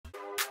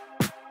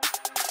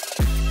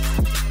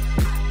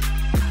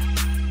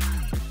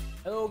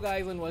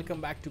guys, and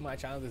welcome back to my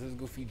channel. This is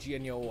GoofyG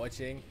and you're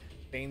watching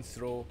Saints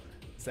Row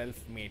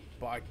Self-Made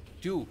Part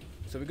 2.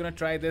 So we're gonna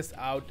try this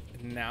out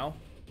now.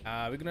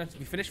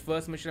 We finished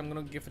first mission. I'm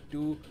gonna give a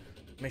 2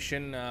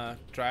 mission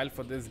trial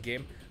for this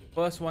game.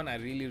 First one, I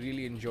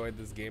really enjoyed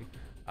this game.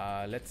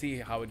 Let's see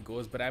how it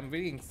goes, but I'm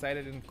really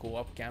excited in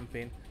co-op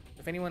campaign.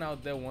 If anyone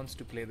out there wants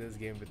to play this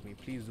game with me,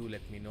 please do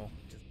let me know.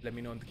 Just let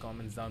me know in the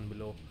comments down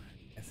below.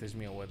 Message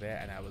me over there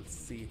and I will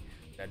see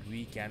that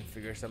we can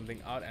figure something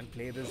out and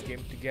play this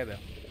game together.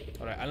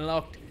 Alright,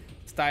 unlocked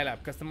style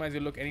app. Customize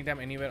your look anytime,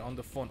 anywhere on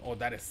the phone. Oh,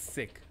 that is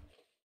sick.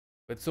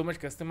 With so much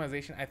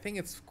customization, I think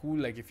it's cool,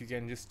 like if you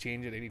can just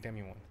change it anytime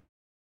you want.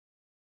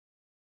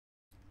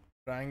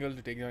 Triangle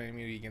to take down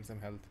enemy, regain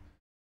some health.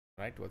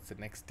 Right, what's the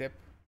next step?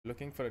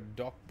 Looking for a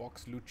dock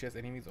box, loot chest.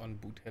 Enemies on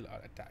boot hill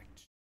are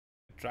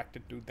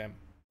attracted to them.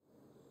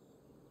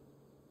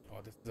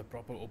 Oh, this is a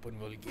proper open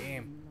world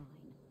game.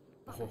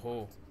 Oh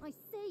ho. I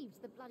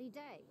saved the bloody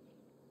day.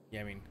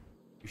 Yeah, I mean,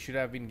 you should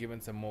have been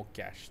given some more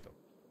cash though.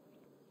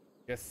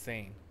 Just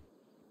saying.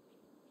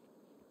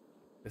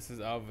 This is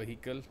our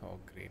vehicle. Oh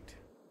great.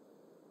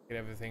 Get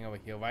everything over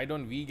here. Why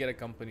don't we get a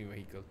company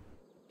vehicle?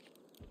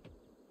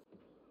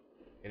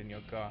 Get in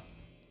your car.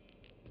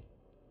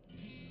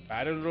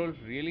 Barrel roll?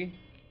 Really?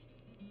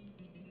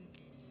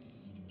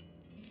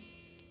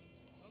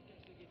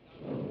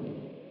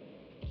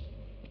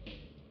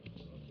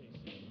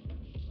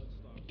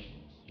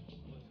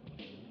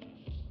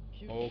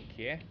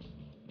 Okay.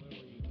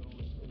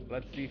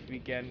 Let's see if we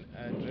can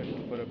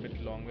drift for a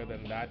bit longer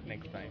than that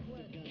next time.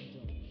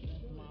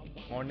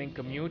 Morning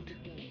commute.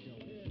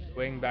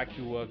 Going back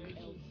to work.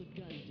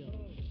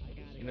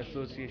 In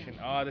association.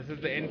 Oh, this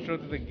is the intro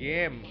to the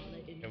game.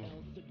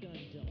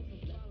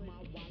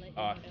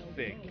 Oh,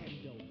 sick.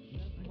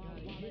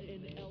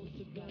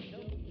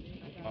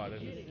 Oh,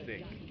 this is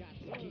sick.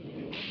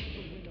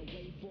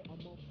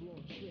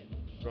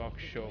 Rock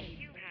show.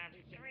 You have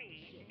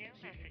 3 new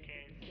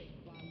messages.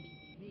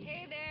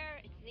 Hey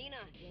there, it's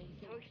Nina.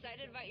 So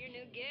excited about your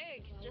new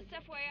gig. Just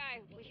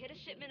FYI, we hit a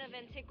shipment of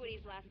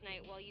antiquities last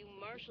night while you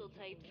marshal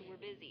types were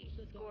busy.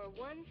 Score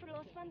 1 for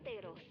Los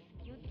Panteros.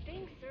 You'd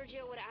think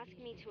Sergio would ask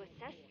me to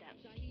assess them.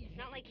 It's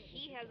not like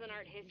he has an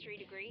art history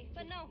degree,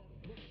 but no.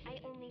 I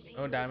only paid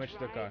No damage to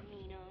the car.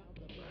 Nina.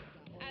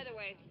 Either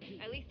way,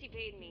 at least he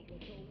paid me.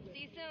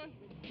 See you soon.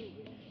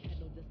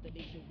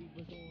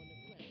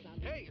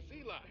 Hey, it's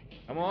Eli.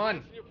 Come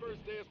on. It's your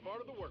first day as part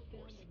of the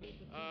workforce.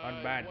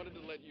 Not bad. I wanted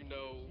to let you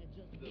know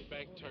the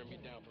bank turned me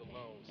down for the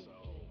loan, so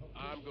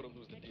I'm going to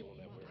lose the deal on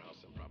that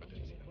warehouse in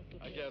Providencia.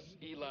 I guess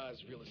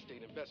Eli's Real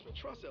Estate Investment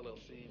Trust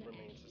LLC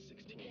remains a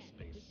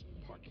 16-space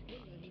parking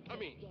lot. I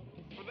mean,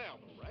 for now,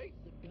 right?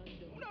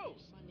 Who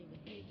knows?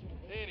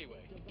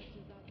 Anyway,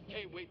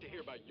 can't wait to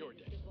hear about your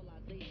day.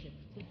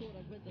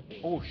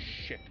 Oh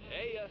shit.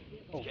 Hey,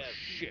 Oh Kev.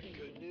 shit.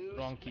 Good news.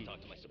 Wrong I key.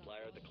 talked to my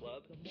supplier at the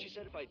club. She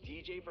said if I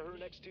DJ for her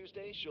next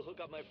Tuesday, she'll hook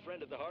up my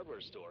friend at the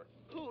hardware store,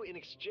 who in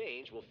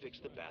exchange will fix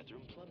the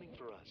bathroom plumbing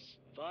for us.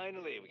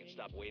 Finally, we can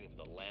stop waiting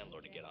for the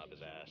landlord to get off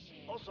his ass.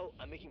 Also,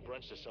 I'm making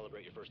brunch to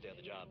celebrate your first day on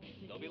the job.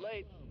 Don't be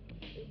late.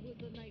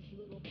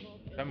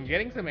 I'm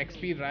getting some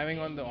XP driving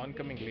on the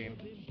oncoming lane.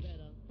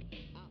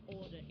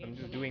 I'm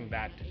just doing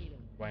that.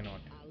 Why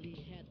not?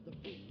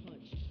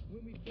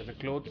 There's a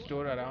clothes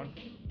store around.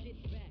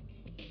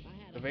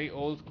 A very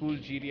old school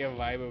GTA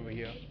vibe over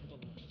here.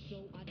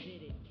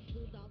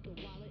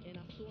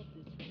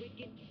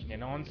 Yeah,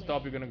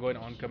 non-stop you're gonna go in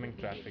oncoming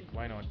traffic.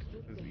 Why not?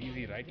 This is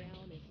easy, right?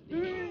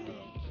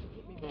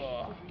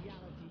 Oh.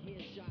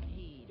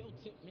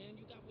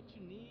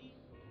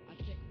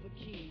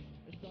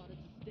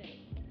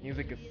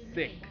 Music is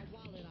sick.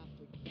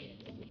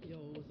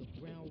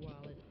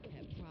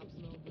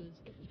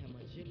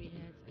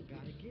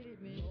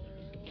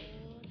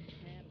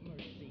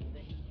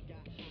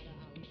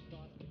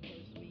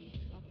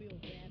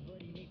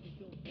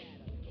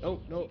 Oh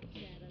no.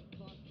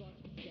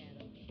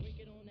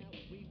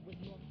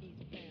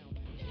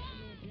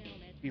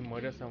 We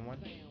murder someone.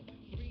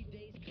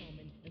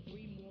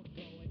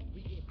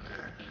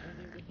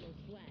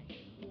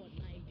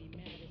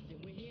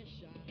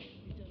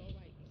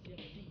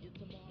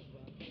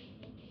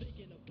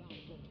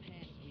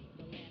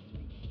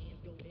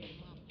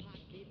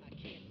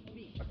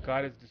 A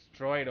car is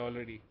destroyed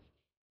already.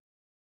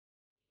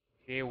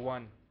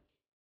 A1.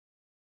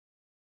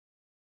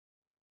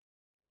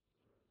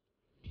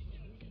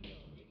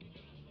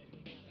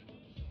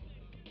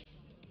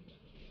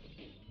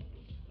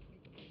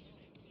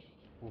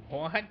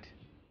 What?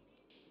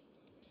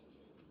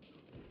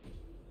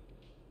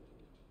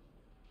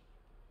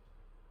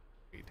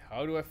 Wait,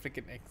 how do I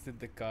freaking exit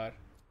the car?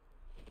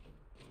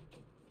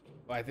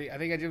 Oh,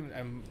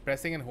 I'm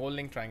pressing and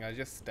holding triangle. I'll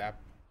just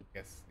tap.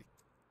 Yes.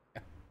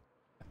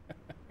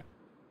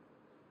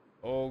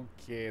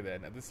 Okay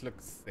then. This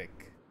looks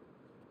sick.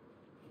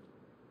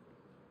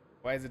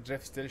 Why is the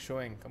drift still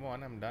showing? Come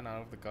on, I'm done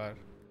out of the car.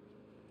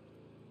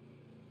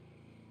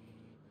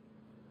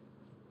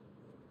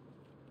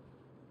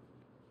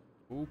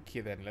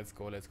 Okay then, let's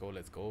go.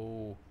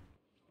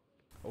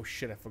 Oh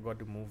shit, I forgot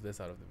to move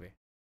this out of the way.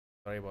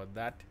 Sorry about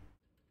that.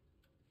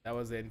 That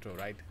was the intro,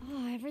 right?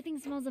 Oh, everything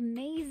smells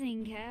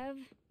amazing, Kev.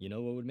 You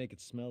know what would make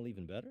it smell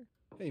even better?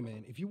 Hey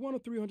man, if you want a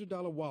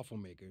 $300 waffle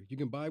maker, you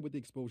can buy with the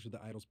exposure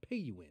the idols pay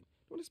you in.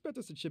 Don't expect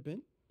us to chip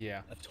in.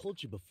 Yeah. I've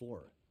told you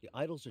before, the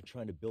idols are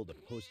trying to build a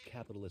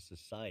post-capitalist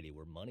society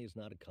where money is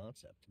not a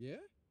concept. Yeah?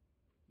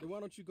 Then why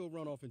don't you go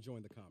run off and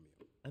join the commune?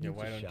 I'm Yeah, into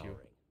why don't you?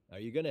 showering. Are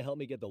you gonna help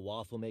me get the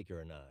waffle maker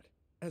or not?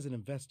 As an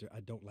investor, I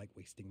don't like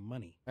wasting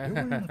money. You're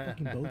wearing a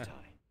fucking bow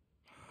tie.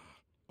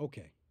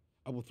 Okay,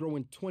 I will throw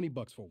in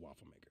 $20 for a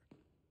waffle maker.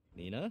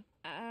 Nina?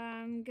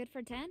 Good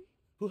for 10?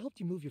 Who helped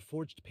you move your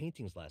forged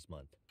paintings last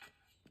month?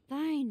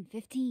 Fine,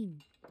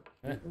 15.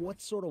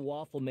 What sort of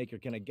waffle maker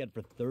can I get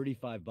for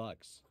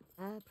 $35?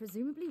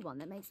 Presumably one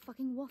that makes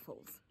fucking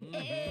waffles.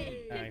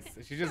 Nice.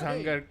 She just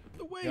hung her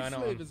The wage gun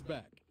slave on. is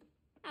back.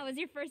 How was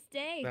your first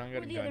day? Hunger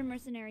Were the gun. other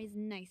mercenaries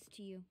nice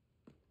to you?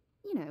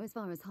 You know, as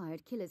far as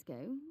hired killers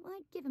go,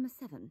 I'd give him a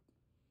 7.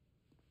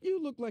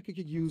 You look like you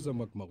could use a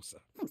mimosa.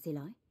 Thanks,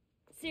 Eli.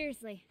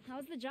 Seriously,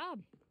 how's the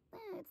job?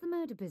 It's the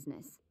murder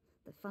business.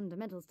 The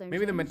fundamentals don't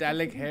Maybe the change,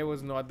 metallic just the- hair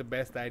was not the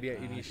best idea I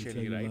can tell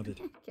initially, you right? love it.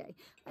 Okay,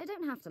 I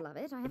don't have to love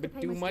it. I have to bit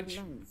pay too my much?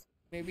 student loans.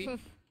 Maybe.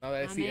 Poof. Now that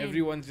I I'm see in.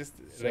 everyone's just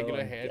So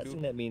regular I'm hairdo.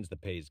 guessing that means the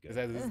pay's good.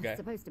 Besides this guy.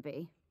 Supposed to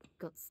be.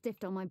 Got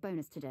stiffed on my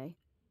bonus today.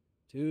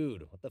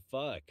 Dude, what the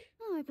fuck?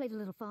 Oh, I played a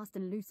little fast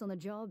and loose on the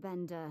job,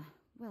 and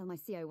well, my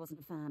CO wasn't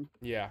a fan.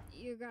 Yeah.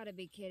 You gotta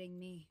be kidding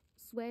me.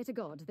 Swear to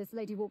God, this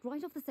lady walked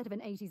right off the set of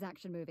an 80s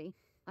action movie.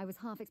 I was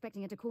half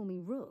expecting her to call me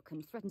Rook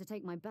and threaten to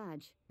take my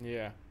badge.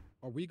 Yeah.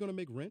 Are we gonna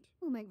make rent?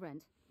 We'll make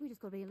rent. We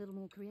just gotta be a little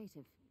more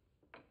creative.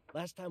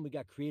 Last time we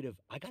got creative,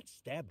 I got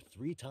stabbed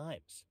 3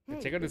 times.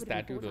 Check out it his would've been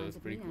tattoo, 4 though, times it's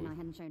if pretty Nina and cool. I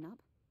hadn't shown up.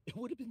 It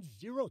would have been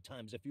 0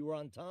 times if you were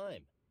on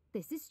time.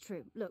 This is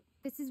true. Look,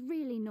 this is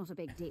really not a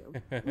big deal.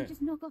 We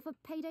just knock off a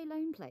payday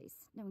loan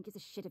place. No one gives a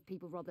shit if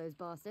people rob those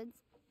bastards.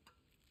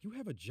 You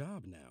have a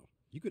job now.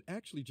 You could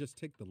actually just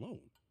take the loan.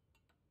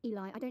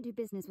 Eli, I don't do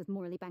business with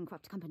morally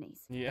bankrupt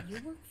companies. Yeah.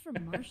 You work for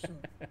Marshall.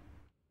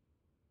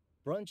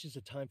 Brunch is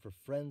a time for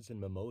friends and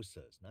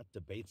mimosas, not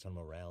debates on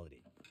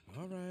morality.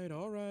 All right,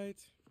 all right.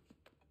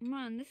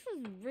 Man, this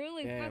is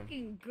really Damn.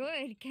 fucking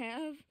good,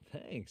 Kev.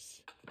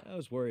 Thanks. I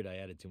was worried I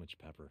added too much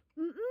pepper.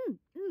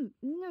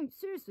 No,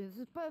 seriously, this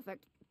is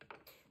perfect.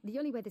 The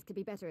only way this could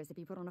be better is if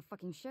you put on a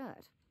fucking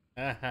shirt.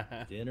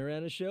 Dinner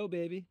and a show,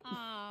 baby.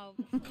 Oh,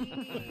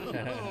 please.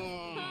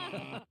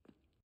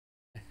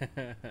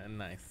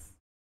 Nice.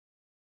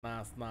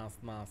 Nice.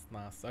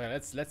 Okay,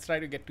 let's try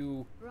to get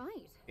to Right.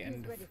 End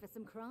Who's of- ready for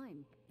some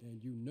crime?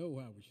 And you know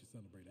how we should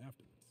celebrate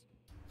afterwards.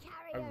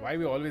 Carry why are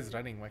we always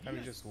running? Why can't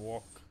we just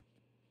walk?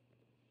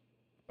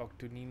 Talk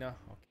to Nina.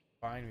 Okay,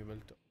 fine, we will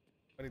talk.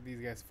 What are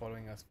these guys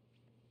following us?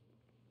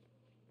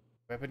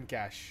 Weapon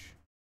cache.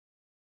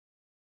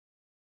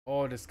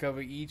 Oh,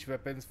 discover each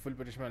weapon's full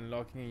potential by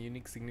unlocking a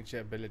unique signature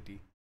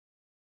ability.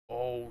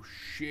 Oh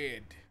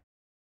shit.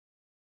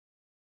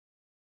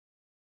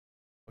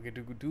 Okay,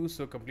 to do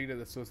so, complete the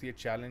associate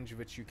challenge,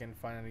 which you can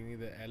find underneath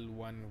the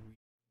L1.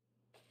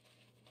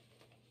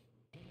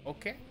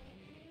 Okay.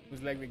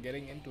 Looks like we're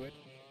getting into it.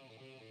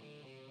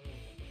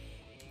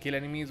 Kill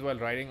enemies while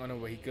riding on a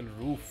vehicle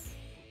roof.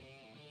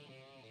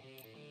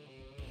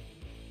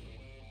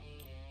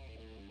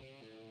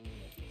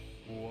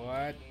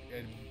 What?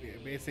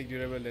 Basic,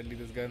 durable, deadly.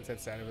 This gun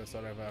sets standard for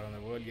assault rifle around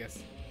the world.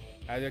 Yes.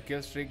 As your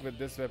kill streak with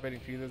this weapon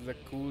increases, the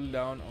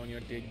cooldown on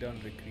your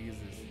takedown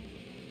decreases.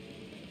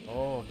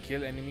 Oh,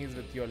 kill enemies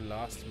with your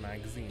last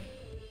magazine.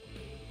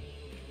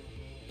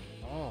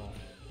 Oh.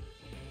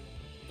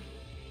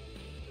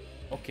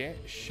 Okay,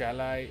 shall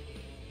I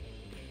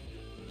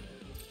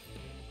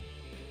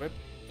whip?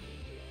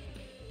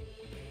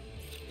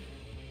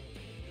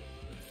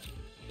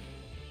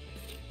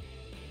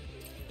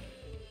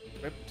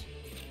 Whipped.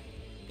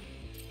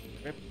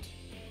 Whipped.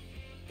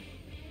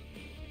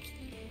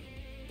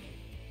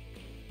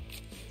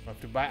 I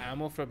have to buy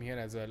ammo from here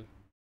as well.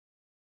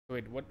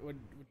 Wait, what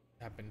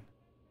happened?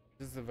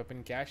 This is a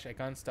weapon cache. I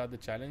can't start the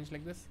challenge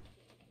like this.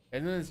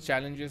 And then there's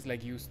challenges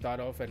like you start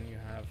off and you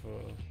have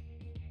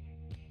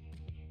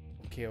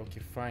okay,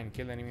 fine.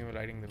 Kill enemy while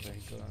riding the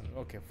vehicle.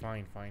 Okay,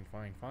 fine.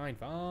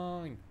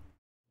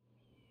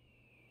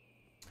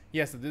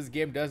 Yeah, so this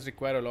game does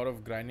require a lot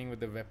of grinding with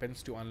the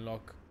weapons to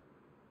unlock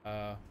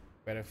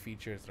better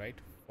features, right?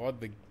 For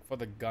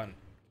the gun.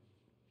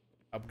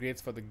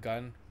 Upgrades for the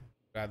gun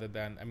rather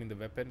than, I mean, the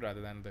weapon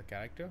rather than the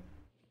character,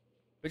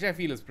 which I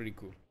feel is pretty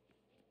cool.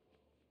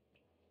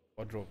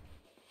 Wardrobe.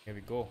 Here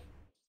we go.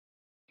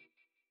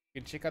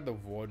 You can check out the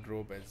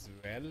wardrobe as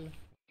well.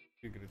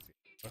 You're gonna see.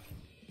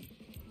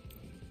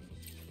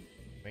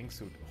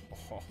 Wingsuit.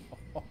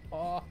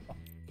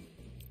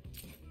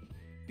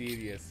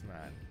 Serious,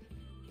 man.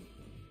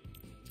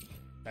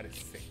 That is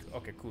sick.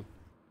 Okay, cool.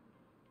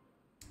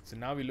 So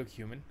now we look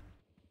human.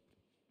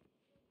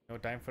 No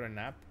time for a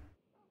nap.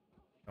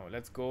 No,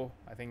 let's go.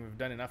 I think we've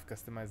done enough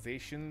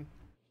customization.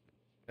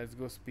 Let's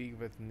go speak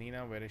with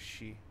Nina. Where is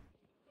she?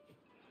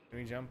 Can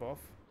we jump off?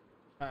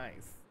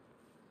 Nice.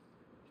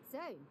 So,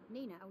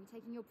 Nina, are we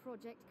taking your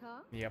project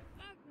car? Yep.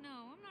 Fuck no,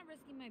 I'm not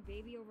risking my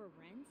baby over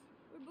rent.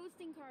 We're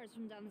boosting cars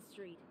from down the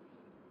street.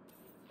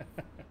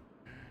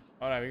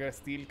 Alright, we gotta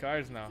steal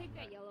cars now. Take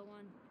that yellow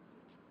one.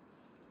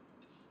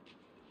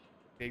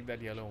 Take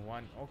that yellow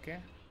one. Okay.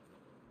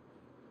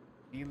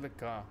 Steal the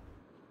car.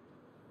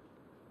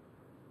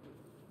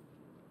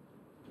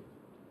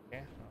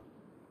 Okay.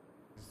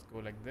 Just go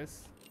like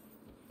this.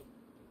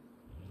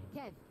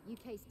 Kev, you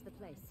cased the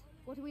place.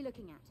 What are we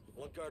looking at?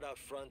 One guard out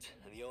front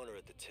and the owner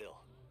at the till.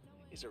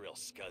 He's a real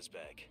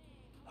scuzzbag.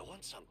 I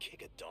once saw him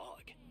kick a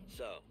dog.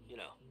 So, you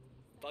know,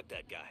 fuck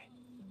that guy.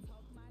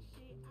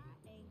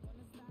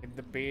 Hit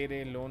the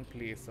payday loan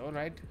place.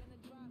 Alright.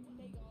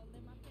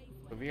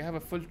 So we have a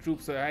full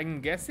troop. So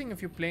I'm guessing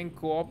if you're playing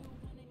co-op,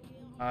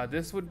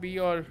 this would be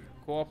your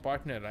co-op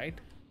partner, right?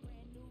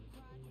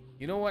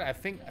 You know what? I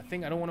think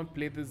I don't want to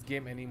play this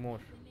game anymore.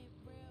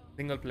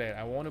 Single player.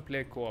 I want to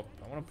play co-op.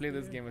 I want to play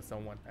this game with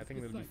someone. I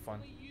think it'll be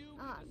fun.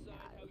 Ah, no.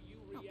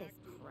 Not this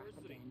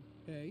crap again.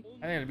 Hey.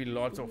 I think it'll be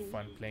lots of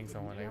fun playing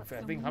someone. Like,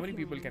 I think how many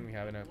people can we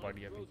have in a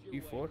party? I think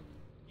 3-4.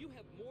 You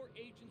have more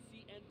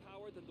agency and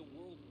power than the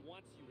world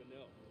wants you to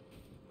know.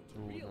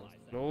 Ooh, that was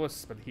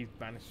close, but he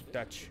managed to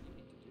touch.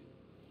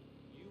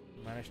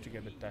 Managed to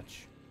get the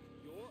touch.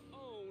 Your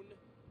own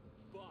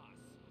boss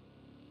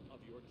of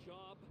your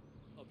job,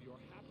 of your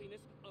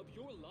happiness, of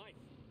your life.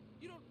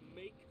 You don't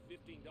make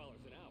 $15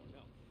 an hour. No,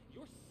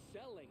 you're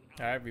selling.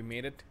 Alright, we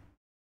made it.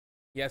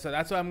 Yeah, so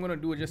that's why I'm gonna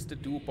do just a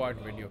 2-part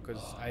video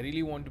because I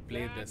really want to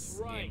play this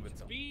game with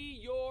someone. Be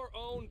your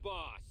own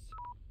boss.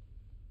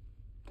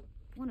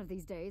 One of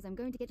these days, I'm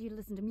going to get you to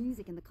listen to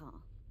music in the car.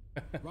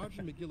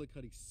 Roger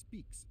McGillicuddy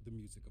speaks the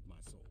music of my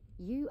soul.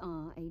 You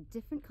are a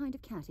different kind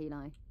of cat,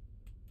 Eli.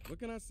 What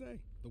can I say?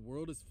 The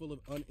world is full of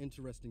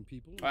uninteresting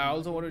people. I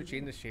also wanted to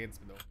change the shades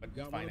though, but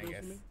Got fine, one of I those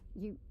guess. for me?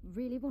 You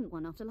really want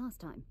one after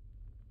last time?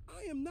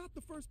 I am not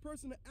the first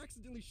person to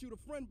accidentally shoot a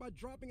friend by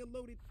dropping a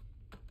loaded...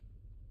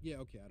 Yeah,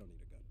 okay, I don't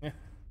need a gun.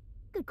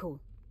 Good call.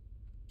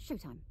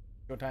 Showtime.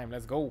 Go time,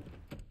 let's go.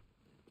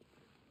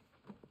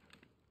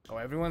 Oh,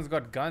 everyone's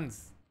got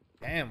guns.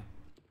 Damn.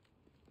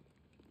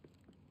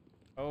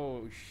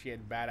 Oh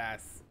shit,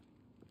 badass.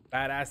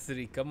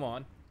 Badassery, come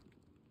on.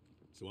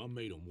 So I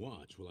made them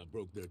watch while I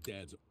broke their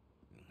dad's...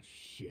 Ah,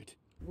 shit.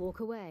 Walk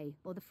away,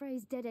 or the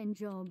phrase dead-end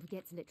job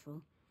gets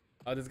literal.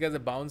 Oh, this guy's a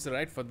bouncer,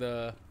 right? For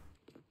the...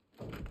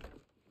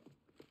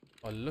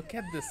 Oh, look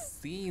at the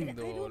scene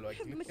though. Like,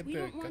 look at We the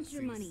don't want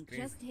your cutscenes. money,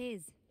 Crazy. just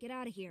his. Get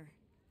out of here.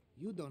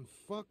 You done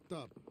fucked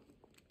up.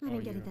 I've been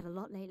Oh, getting yeah. that a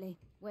lot lately.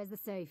 Where's the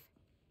safe?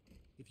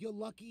 If you're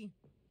lucky,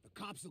 the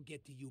cops will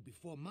get to you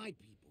before my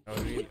people. Oh,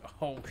 really?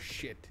 Oh,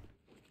 shit.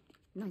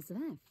 Nice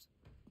left.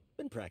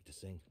 Been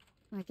practicing.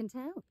 I can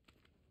tell.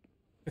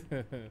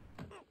 The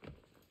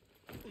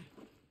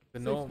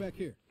Safe's back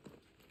here.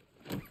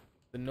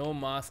 no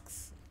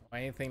masks or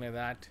anything like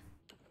that.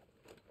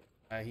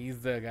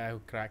 He's the guy who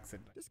cracks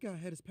it. This guy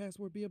had his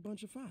password be a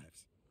bunch of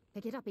 5s.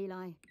 Pick it up,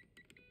 Eli.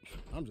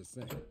 I'm just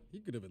saying, he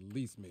could have at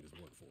least made us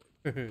work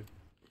for it.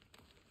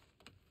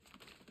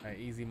 Alright,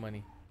 easy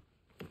money.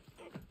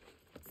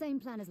 Same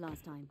plan as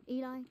last time.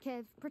 Eli,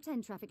 Kev,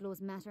 pretend traffic laws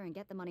matter and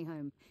get the money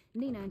home.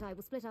 Nina and I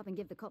will split up and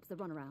give the cops the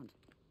runaround.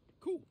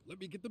 Cool, let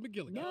me get the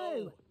McGillicuddy.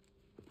 No!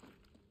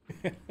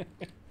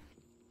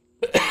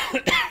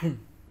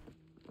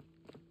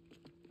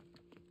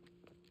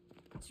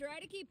 Try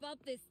to keep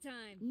up this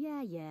time.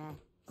 Yeah.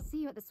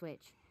 See you at the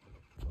switch.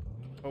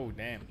 Oh,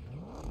 damn.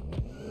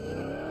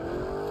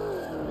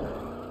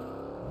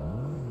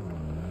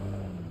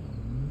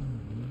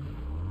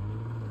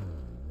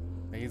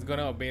 He's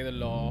gonna obey the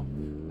law.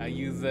 I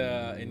use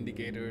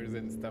indicators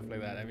and stuff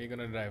like that. And we're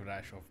gonna drive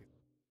rash off.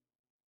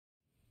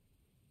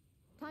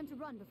 Time to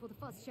run before the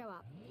fuzz show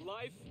up.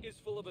 Life is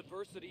full of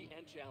adversity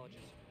and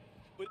challenges.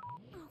 But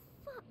Oh,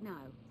 fuck no.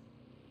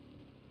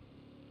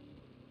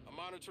 I'm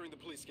monitoring the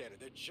police scanner.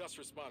 They're just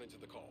responding to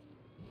the call.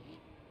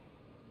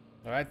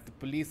 Alright, the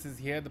police is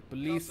here. The Cops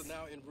police. are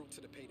now en route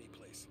to the payday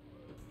place.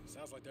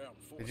 Sounds like they're out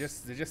in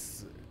force. They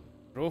just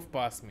drove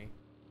past me.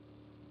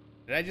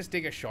 Did I just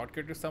take a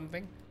shortcut to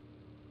something?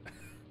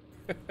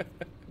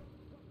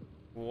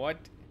 What?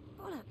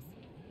 Bollocks.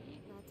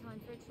 Bad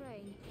time for a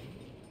train.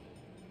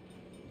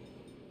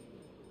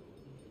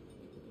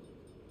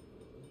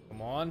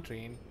 Come on,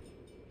 train.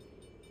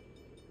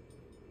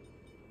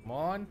 Come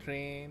on,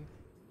 train.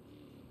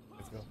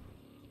 Let's go.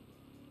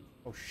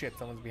 Oh shit,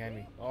 someone's behind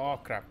me. Oh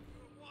crap.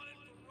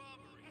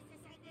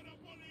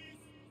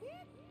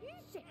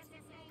 Shit!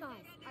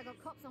 Guys, I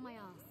got cops on my ass.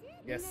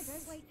 Yes. Nina,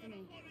 don't wait for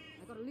me.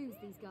 I gotta lose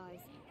these guys.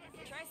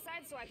 Try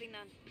sideswiping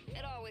them.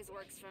 It always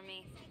works for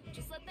me.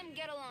 Just let them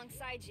get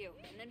alongside you,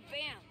 and then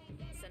bam!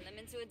 Send them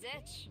into a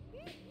ditch.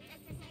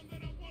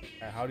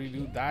 How do you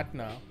do that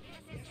now?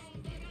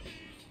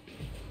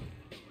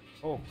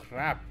 Oh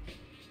crap.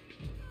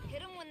 Hit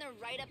them when they're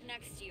right up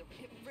next to you.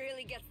 It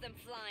really gets them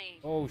flying.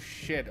 Oh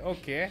shit,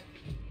 okay.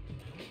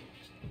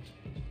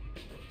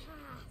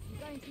 Ah, I'm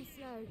going too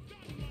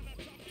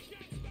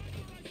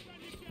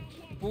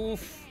slow.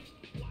 Oof.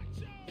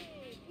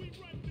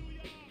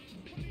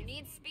 You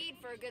need speed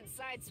for for a good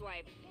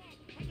sideswipe.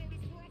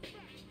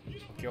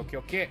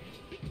 Okay.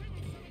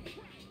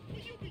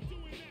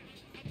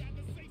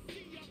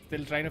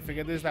 Still trying to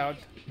figure this out.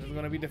 This is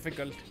gonna be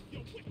difficult.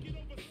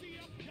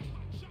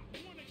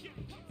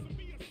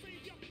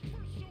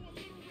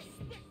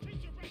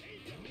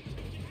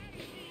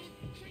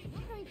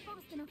 Not very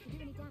fast enough to do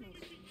any damage.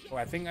 Oh,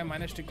 I think I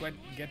managed to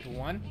get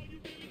one.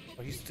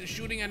 Oh, he's still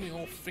shooting at me.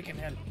 Oh, freaking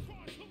hell.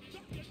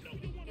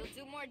 You'll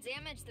do more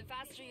damage the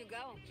faster you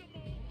go.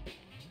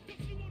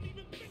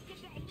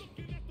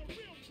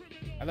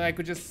 I thought I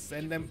could just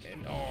send them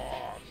in.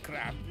 Oh,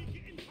 crap.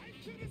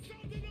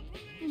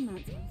 And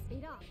that's gonna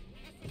speed up.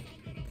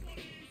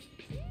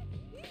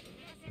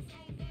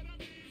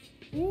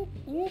 Oop,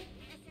 oop.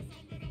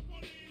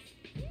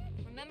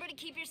 Remember to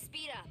keep your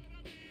speed up.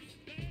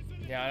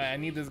 Yeah, I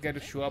need this guy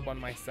to show up on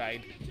my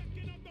side.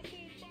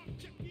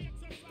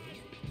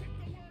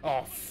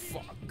 Oh,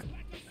 fuck.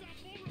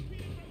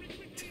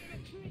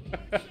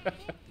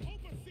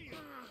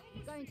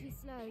 Going too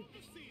slow.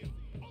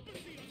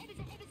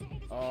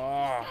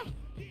 Oh,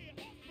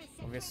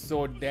 we're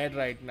so dead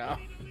right now.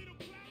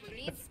 You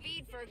need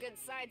speed for a good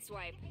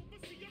sideswipe.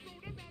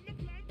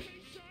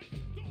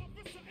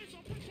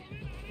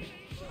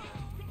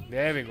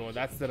 There we go.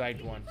 That's the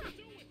right one.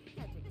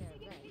 That took care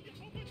of that.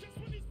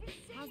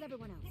 How's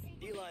everyone else?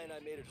 Eli and I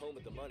made it home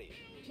with the money.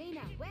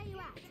 Nina, where you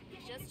at?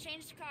 Just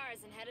changed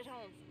cars and headed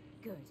home.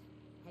 Good.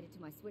 Headed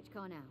to my switch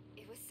car now.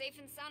 It was safe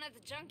and sound at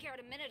the junkyard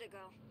a minute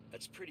ago.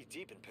 That's pretty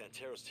deep in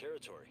Pantero's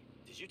territory.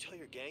 Did you tell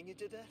your gang you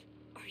did that?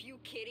 Are you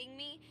kidding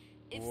me?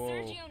 If Whoa.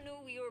 Sergio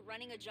knew we were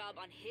running a job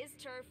on his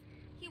turf,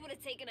 he would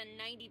have taken a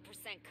 90%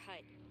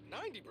 cut.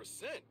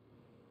 90%?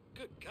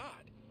 Good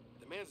God.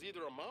 The man's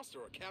either a monster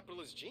or a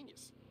capitalist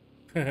genius.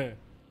 90%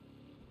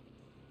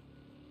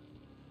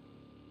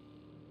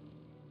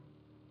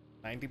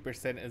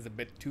 is a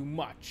bit too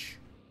much.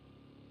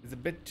 It's a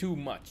bit too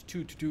much.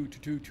 Too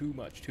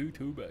much. Too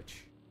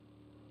much.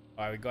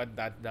 Alright, we got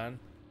that done.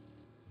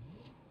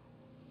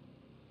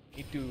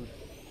 Need to...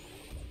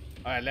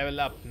 Alright, level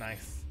up.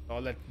 Nice.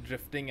 All that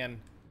drifting and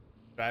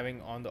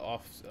driving on the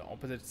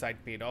opposite side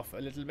paid off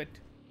a little bit.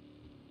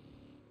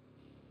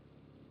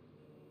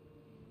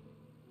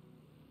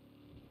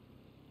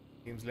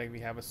 Seems like we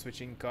have a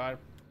switching car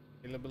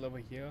available over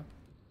here.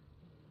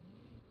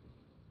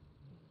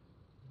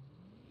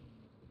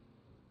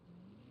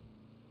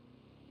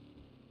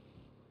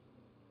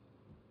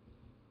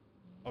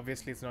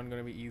 Obviously, it's not going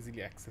to be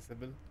easily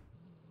accessible.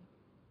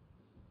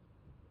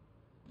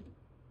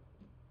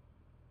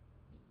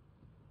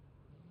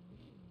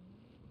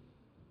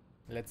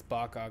 Let's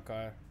park our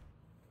car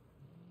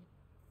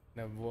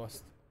in the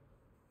worst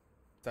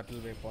subtle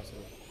way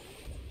possible.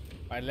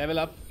 Alright, level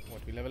up.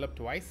 What, we level up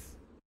twice?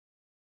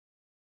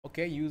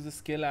 Okay, use the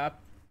skill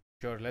app.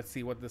 Sure, let's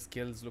see what the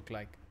skills look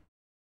like.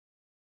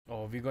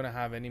 Oh, we're gonna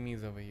have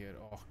enemies over here.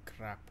 Oh,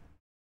 crap.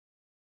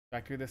 To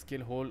activate the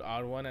skill, hold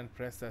R1 and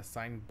press the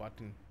assigned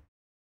button.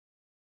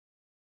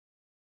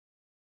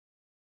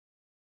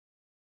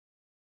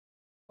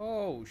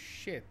 Oh,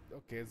 shit.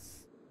 Okay,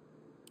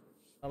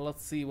 now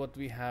let's see what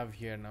we have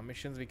here. Now,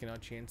 missions we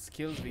cannot change.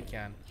 Skills we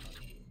can.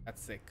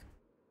 That's sick.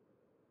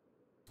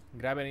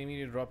 Grab an enemy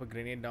to drop a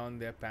grenade down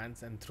their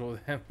pants and throw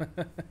them.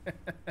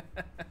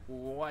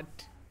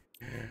 What?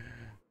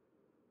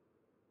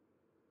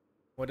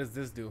 What does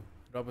this do?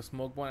 Drop a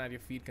smoke bomb at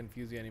your feet,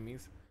 confuse your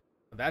enemies.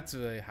 That's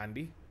very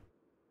handy.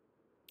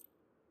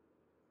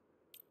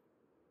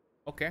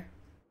 Okay.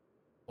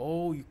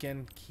 Oh, you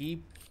can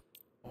keep...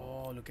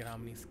 Oh, look at how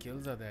many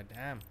skills are there.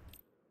 Damn.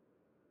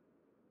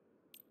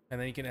 And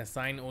then you can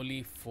assign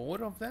only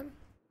 4 of them?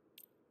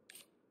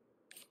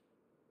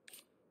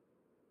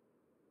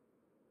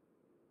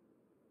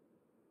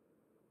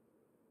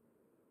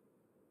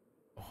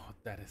 Oh,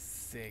 that is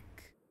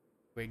sick.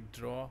 Quick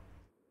draw.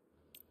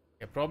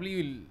 Yeah, probably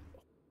you'll...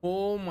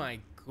 Oh my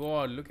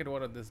god, look at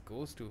what this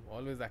goes to.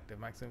 Always active,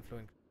 maximum flow.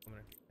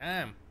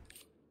 Damn.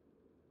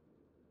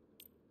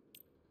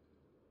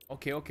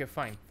 Okay,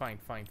 fine.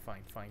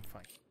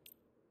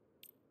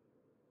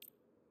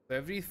 So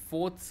every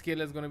 4th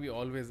skill is going to be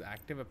always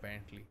active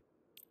apparently.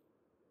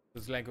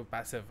 It's like a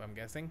passive, I'm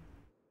guessing.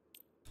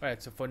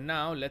 Alright, so for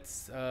now,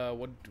 let's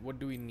what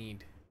do we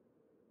need?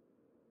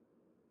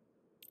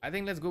 I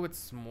think let's go with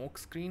smoke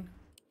screen.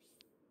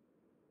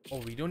 Oh,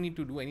 we don't need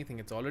to do anything.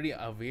 It's already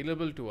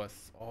available to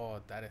us. Oh,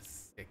 that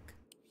is sick.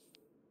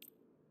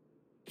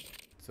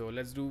 So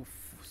let's do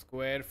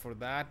square for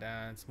that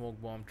and smoke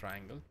bomb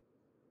triangle.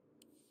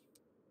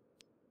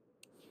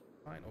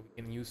 Fine. Oh, we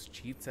can use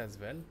cheats as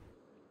well.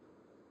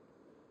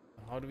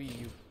 How do we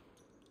use...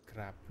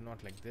 Crap,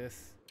 not like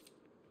this.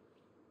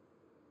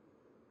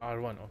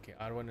 R1. Okay,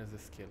 R1 is the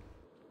skill.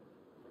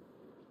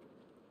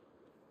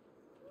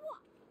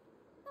 What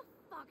the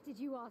fuck did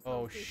you ask?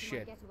 Oh, do to my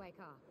shit. getaway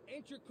car?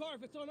 Ain't your car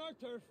if it's on our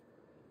turf.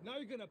 Now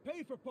you're gonna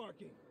pay for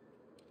parking.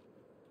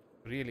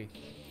 Really?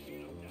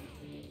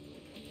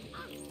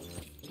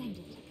 Send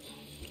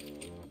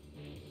it.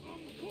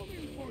 I'm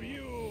coming for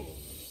you.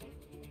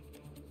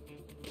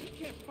 You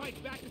can't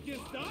fight back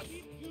against us.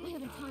 I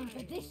haven't time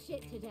for this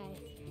shit today.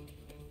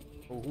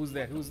 Oh, who's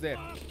there? Who's there?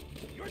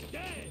 You're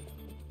dead.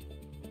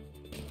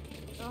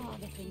 Oh,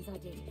 the things I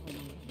did to pay my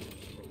rent.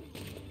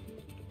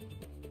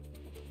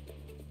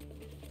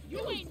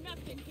 You ain't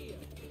nothing here.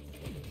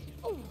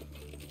 Oh.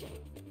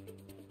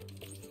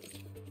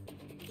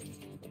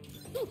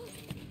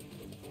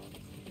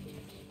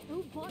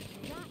 Oh, what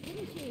that,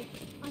 didn't you?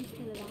 I'm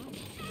still alive.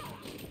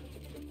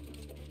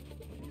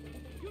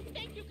 You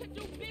think you could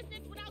do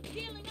business without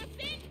dealing us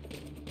in?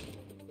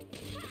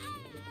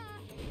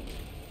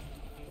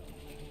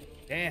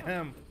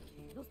 Damn.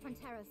 Los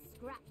Panteras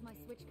scrapped my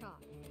switch car.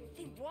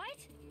 Hey, what?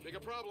 Bigger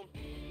problem.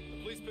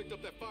 The police picked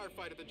up that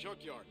firefight at the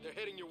junkyard. They're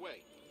heading your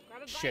way.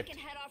 Grab a Shit. bike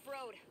and head off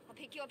road. I'll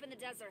pick you up in the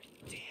desert.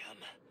 Damn.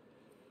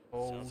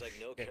 Oh, Sounds like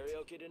no shit.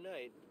 karaoke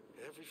tonight.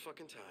 Every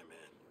fucking time, man.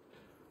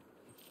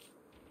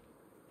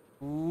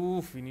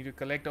 Oof, we need to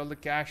collect all the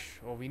cash,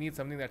 or we need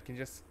something that can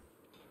just,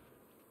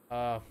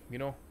 you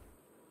know,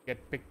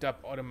 get picked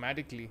up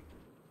automatically.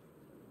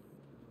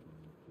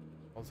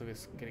 Also, we're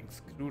getting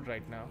screwed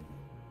right now.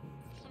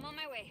 I'm on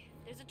my way.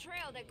 There's a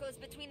trail that goes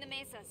between the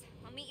mesas.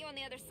 I'll meet you on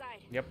the other side.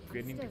 Yep,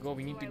 we need to go.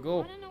 We need to I go.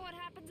 wanna know what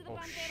happened to the Oh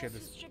banderos shit, who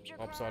this stripped your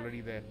cop's car?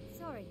 already there.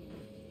 Sorry,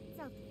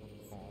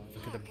 self-defense. Oh,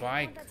 look at the Fuck,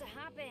 I don't bike. want that to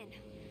happen.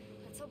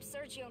 Let's hope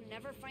Sergio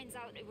never finds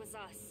out it was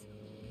us.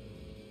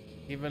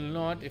 He will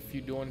not if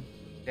you don't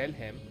tell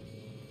him.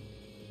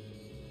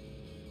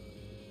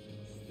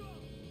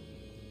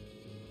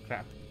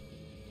 Crap.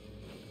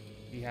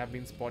 We have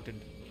been spotted.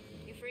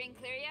 You free and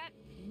clear yet?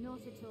 Not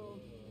at all.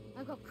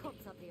 I've got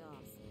cops up the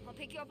arse. I'll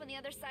pick you up on the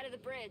other side of the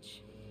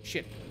bridge.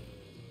 Shit.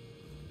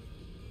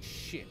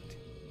 Shit.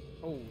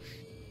 Oh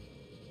shit.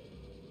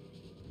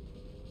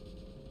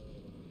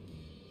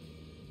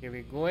 Here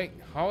we're going.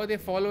 How are they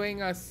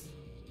following us?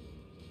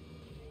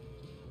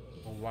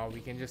 Oh wow, we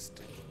can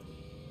just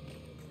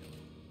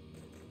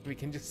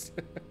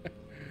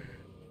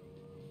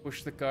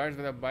push the cars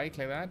with a bike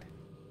like that.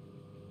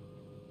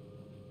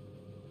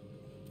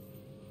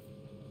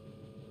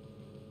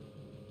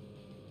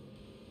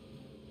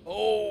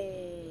 Oh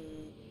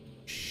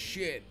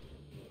shit.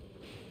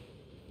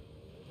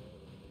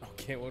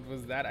 Okay, what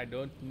was that? I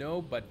don't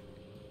know, but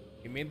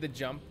we made the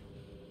jump.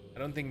 I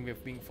don't think we're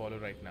being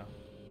followed right now.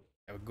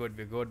 Yeah, we're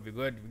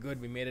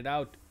good. We made it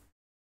out.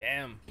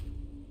 Damn.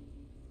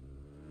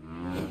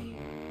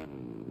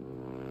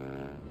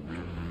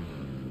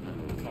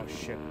 Oh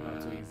shit,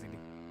 not so easily.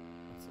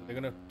 So they're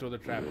gonna throw the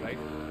trap, right?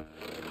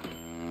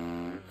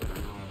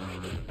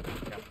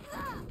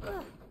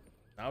 Yeah.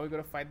 Now we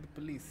gotta fight the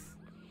police.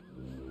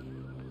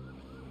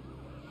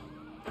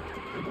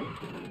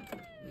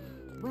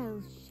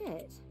 Well,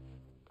 shit.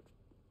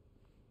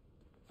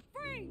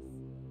 Freeze!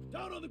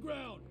 Down on the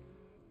ground.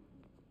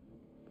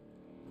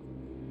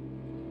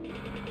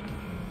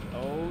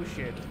 Oh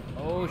shit.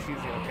 Oh, she's here.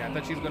 Okay, I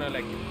thought she's gonna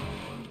like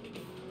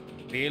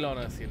bail on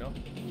us, you know?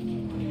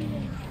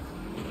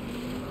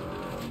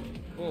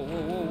 Whoa,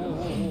 whoa, whoa, whoa,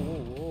 whoa, whoa,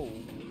 whoa,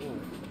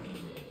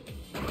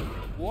 whoa.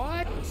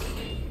 What?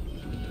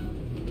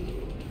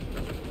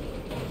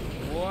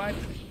 What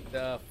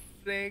the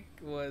frick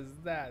was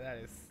that? That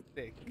is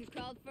sick. You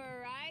called for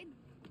a ride?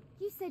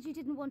 You said you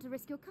didn't want to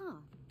risk your car.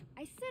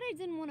 I said I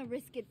didn't want to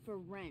risk it for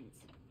rent.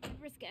 I'd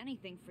risk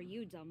anything for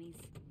you dummies.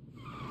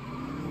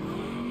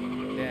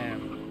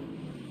 Damn.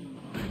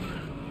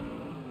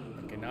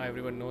 Okay, now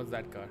everyone knows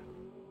that car.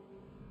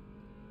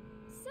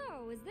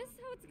 So, is this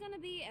how it's gonna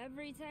be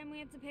every time we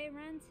have to pay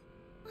rent?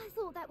 I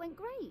thought that went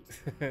great.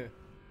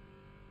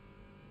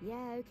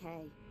 Yeah,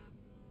 okay.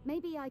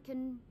 Maybe I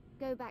can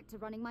go back to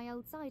running my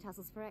old side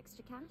hustles for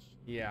extra cash?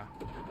 Yeah.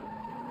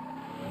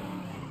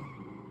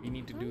 We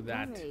need to do Don't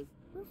that. worry.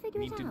 We'll figure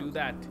We need it to out. do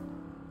that.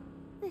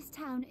 This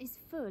town is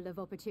full of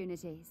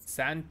opportunities.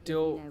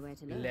 Santo You know where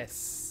to look.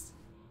 less.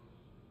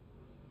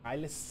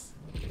 Ilis.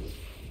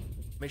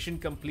 Mission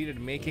completed.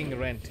 Making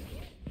rent.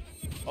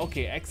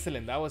 Okay,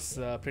 excellent. That was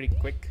pretty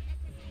quick.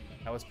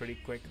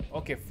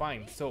 Okay,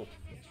 fine. So.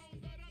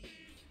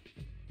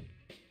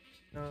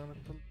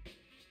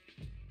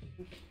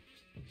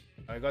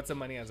 I got some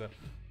money as well.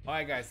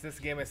 Alright guys, this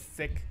game is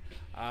sick.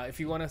 If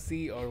you want to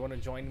see or want to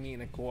join me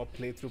in a co-op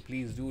playthrough,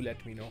 please do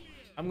let me know.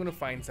 I'm going to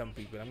find some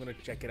people. I'm going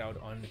to check it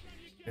out on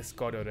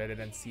Discord or Reddit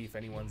and see if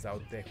anyone's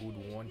out there who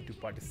would want to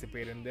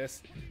participate in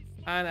this.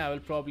 And I will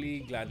probably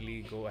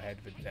gladly go ahead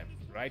with them,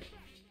 right?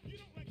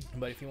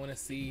 But if you want to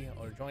see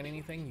or join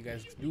anything, you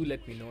guys do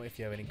let me know. If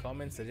you have any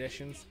comments,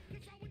 suggestions,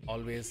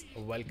 always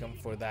welcome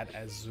for that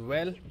as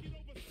well.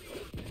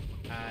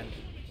 And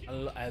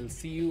I'll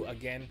see you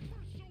again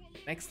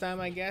next time,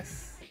 I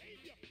guess.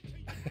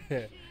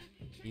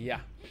 Yeah.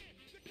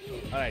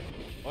 Alright.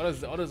 What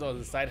is all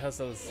the side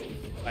hustles,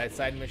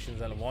 side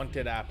missions and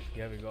wanted app?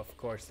 Here we go. Of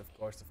course.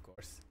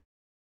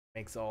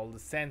 Makes all the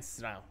sense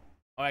now.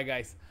 Alright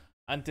guys.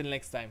 Until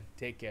next time.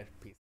 Take care.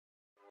 Peace.